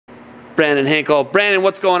Brandon Hinkel. Brandon,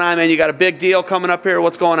 what's going on, man? You got a big deal coming up here.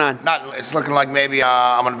 What's going on? It's looking like maybe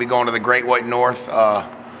I'm going to be going to the Great White North,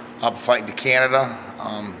 up fighting to Canada.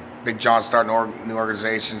 Big John starting a new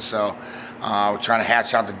organization, so we're trying to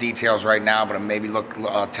hatch out the details right now. But I'm maybe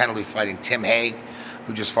tentatively fighting Tim Hague,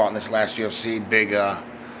 who just fought in this last UFC. Big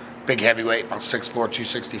heavyweight, about 6'4",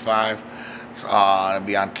 265. It'll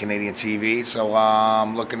be on Canadian TV. So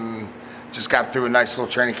I'm looking. Just got through a nice little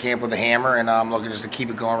training camp with a hammer, and I'm looking just to keep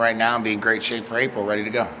it going right now and be in great shape for April, ready to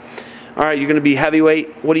go. All right, you're going to be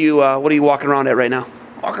heavyweight. What are you walking around at right now?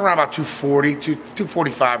 Walking around about 240,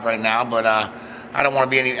 245 right now, but I don't want to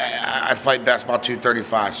be any. I fight best about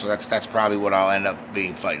 235, so that's probably what I'll end up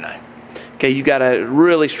being fighting at. Okay, you got a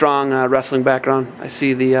really strong wrestling background. I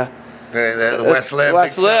see the West Liv.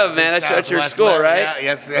 West Liv, man. That's your school, right?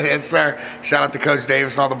 Yeah, yes, sir. Shout out to Coach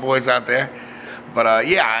Davis and all the boys out there. But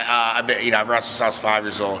I've wrestled since I was 5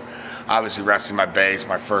 years old. Obviously, wrestling my base,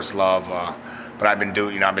 my first love. But I've been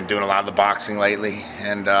doing a lot of the boxing lately,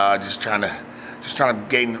 and just trying to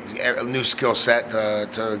gain a new skill set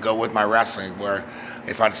to go with my wrestling. Where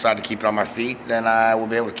if I decide to keep it on my feet, then I will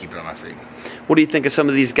be able to keep it on my feet. What do you think of some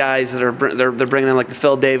of these guys that are they're bringing in, like the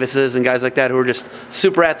Phil Davises and guys like that, who are just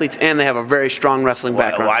super athletes and they have a very strong wrestling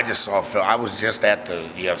background? Well, I just saw Phil. I was just at the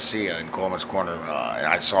UFC in Coleman's Corner, and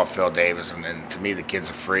I saw Phil Davis, and to me, the kid's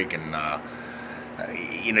a freak. And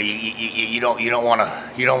you don't want to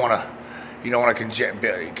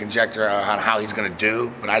conjecture on how he's going to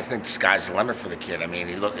do, but I think the sky's the limit for the kid. I mean,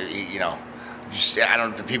 I don't know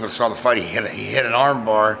if the people that saw the fight. He hit an arm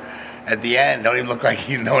bar at the end. Don't even look like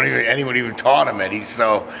anyone even taught him it. He's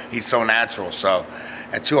so natural. So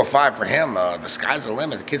at 205 for him, the sky's the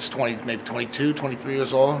limit. The kid's maybe 22, 23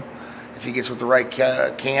 years old. If he gets with the right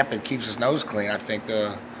camp and keeps his nose clean, I think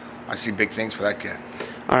I see big things for that kid.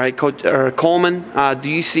 All right, Coach Coleman, do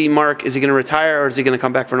you see Mark? Is he going to retire, or is he going to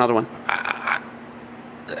come back for another one?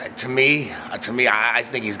 To me, I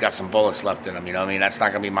think he's got some bullets left in him. You know, I mean, that's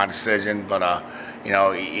not going to be my decision, but he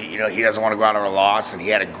doesn't want to go out on a loss, and he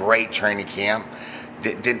had a great training camp.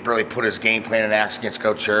 Didn't really put his game plan in action against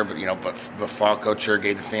Coach Schur, but fought Coach Schur,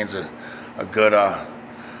 gave the fans a good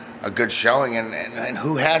showing, and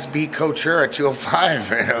who has beat Coach Schur at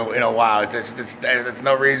 205 in a while? It's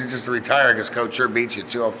no reason just to retire because Coach Schur beat you at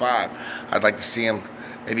 205. I'd like to see him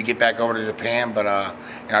maybe get back over to Japan, but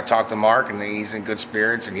I talked to Mark, and he's in good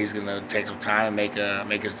spirits, and he's going to take some time and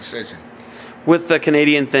make his decision. With the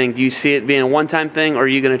Canadian thing, do you see it being a one-time thing, or are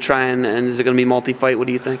you going to try and is it going to be multi-fight? What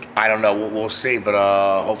do you think? I don't know. We'll see, but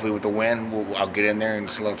hopefully with the win, I'll get in there and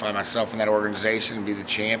solidify myself in that organization and be the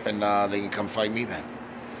champ, and they can come fight me then.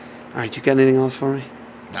 All right, you got anything else for me?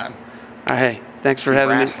 None. All right, hey, thanks for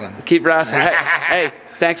having me. Keep wrestling. Hey,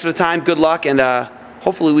 thanks for the time. Good luck, and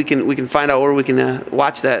hopefully we can find out where we can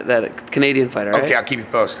watch that Canadian fight. All right? Okay, I'll keep you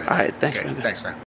posted. All right, thanks. Okay, thanks, man.